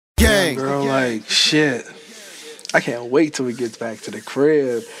gang. Girl, like, shit. I can't wait till we get back to the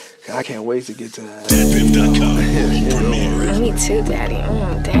crib. I can't wait to get to that. Me too, Daddy.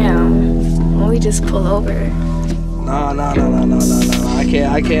 Damn. When we just pull over. No. I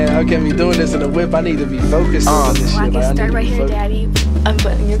can't be doing this in the whip. I need to be focused on this shit. I can start right here, Daddy.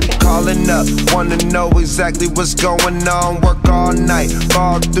 Unbutton your pants. Calling up, wanna know exactly what's going on. Work all night,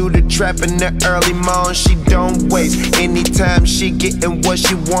 fall through the trap in the early morning. She don't waste anytime she getting what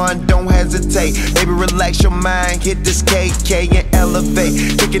she want. Don't hesitate, baby, relax your mind. Hit this KK and elevate.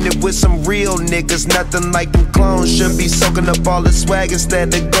 Kicking it with some real niggas, nothing like them clones. Should be soaking up all the swag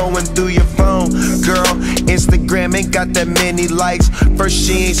instead of going through your phone. Girl, Instagram ain't got that many likes. First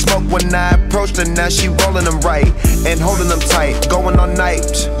she ain't smoke when I approached her, now she rolling them right and holding them tight. Going all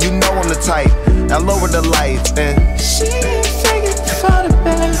night, you know I'm the type. I lower the lights and she ain't faking for the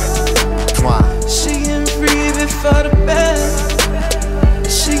bed. She ain't free before the bed.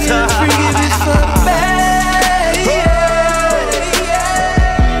 She ain't free before the bed.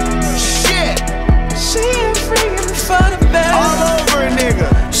 shit. She ain't free before the bed. All over a nigga.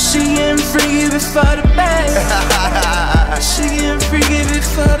 She ain't free before the bed. She ain't free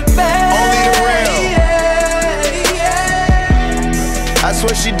before the bed. Only the real. That's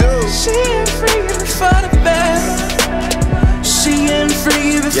what she do. She ain't free before the bed. She ain't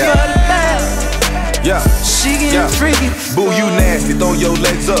free before the bed. Yeah, she ain't free. Boo, you nasty, throw your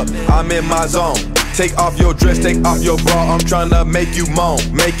legs up, I'm in my zone. Take off your dress, take off your bra, I'm tryna make you moan.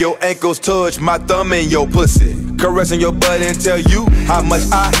 Make your ankles touch my thumb in your pussy. Caressing your butt and tell you how much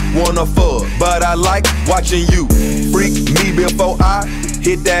I wanna fuck. But I like watching you freak me before I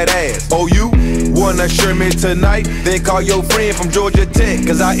hit that ass. Oh, you wanna share me tonight? Then call your friend from Georgia Tech.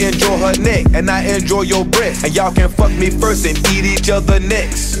 Cause I enjoy her neck and I enjoy your breath. And y'all can fuck me first and eat each other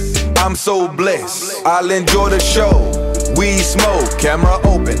next. I'm so blessed, I'll enjoy the show. We smoke, camera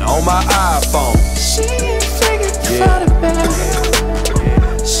open on my iPhone. She ain't freaking for the bed.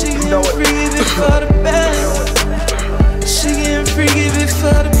 She ain't freaking for the bed. She ain't freaking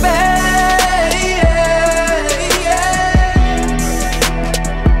for the bed.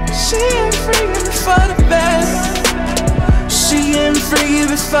 She ain't freaking for the bed. She ain't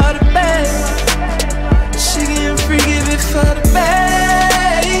freaking for the bed. She ain't freaking for the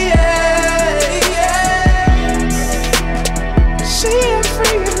bed. She ain't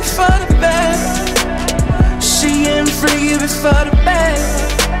free before the bed. She ain't free before the bed.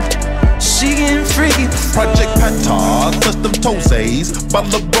 She ain't free. Project Pantard, custom toes,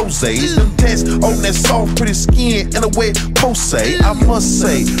 bottle of rosé. Them tests on that soft, pretty skin and a wet pose. I must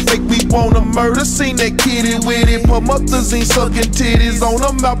say, make me wanna murder. Seen that kitty with it. Promoters sucking titties on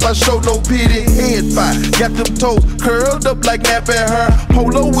her mouth. I show no pity. Head fire, got them toes curled up like nappy hair.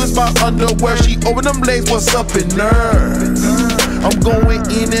 Polo is my underwear. She open them legs. What's up in her? I'm going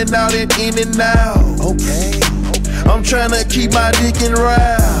in and out and in and out. Okay. I'm tryna keep my dick in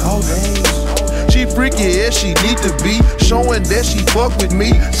round. She freaky as she need to be, showing that she fuck with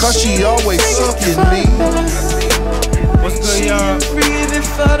me, cause she always sucking me. What's good, y'all?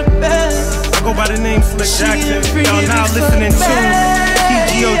 I go by the name Slick Jackson. Y'all now listening to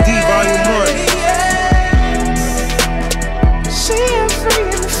TGOD Volume 1. She ain't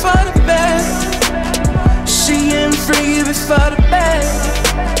free before the bed. She ain't free before the bed.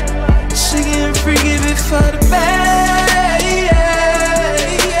 She ain't free before the bed.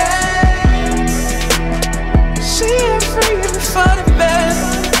 She ain't free before the bed.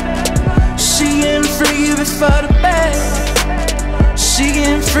 She ain't free before the bed. She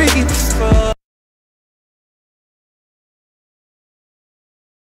ain't free before